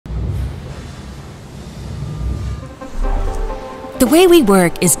The way we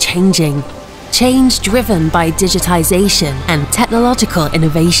work is changing. Change driven by digitization and technological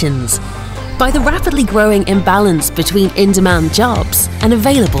innovations, by the rapidly growing imbalance between in-demand jobs and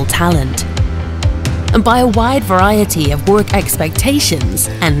available talent, and by a wide variety of work expectations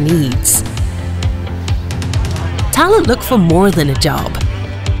and needs. Talent look for more than a job,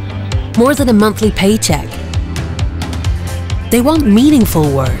 more than a monthly paycheck. They want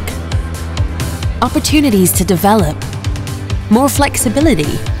meaningful work, opportunities to develop, more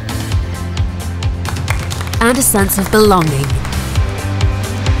flexibility, and a sense of belonging.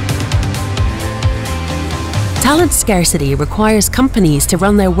 Talent scarcity requires companies to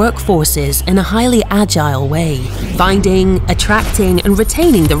run their workforces in a highly agile way. Finding, attracting, and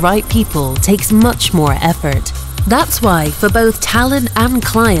retaining the right people takes much more effort. That's why, for both talent and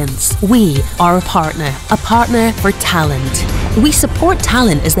clients, we are a partner for talent. We support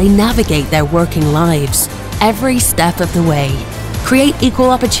talent as they navigate their working lives, every step of the way, create equal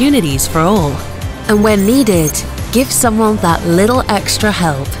opportunities for all, and when needed, give someone that little extra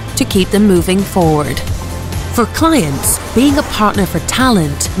help to keep them moving forward. For clients, being a partner for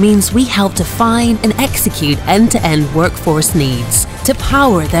talent means we help define and execute end-to-end workforce needs to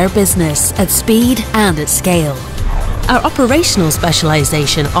power their business at speed and at scale. Our operational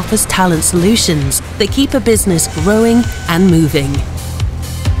specialization offers talent solutions that keep a business growing and moving.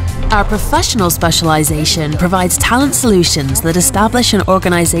 Our professional specialization provides talent solutions that establish an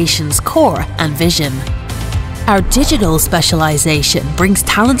organization's core and vision. Our digital specialization brings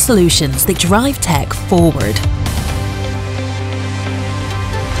talent solutions that drive tech forward.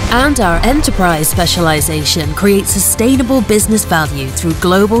 And our enterprise specialization creates sustainable business value through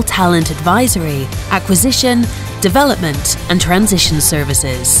global talent advisory, acquisition, development, and transition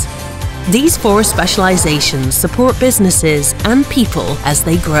services. These 4 specializations support businesses and people as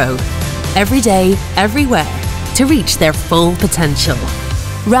they grow, every day, everywhere, to reach their full potential.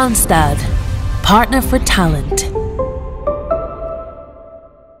 Randstad, partner for talent.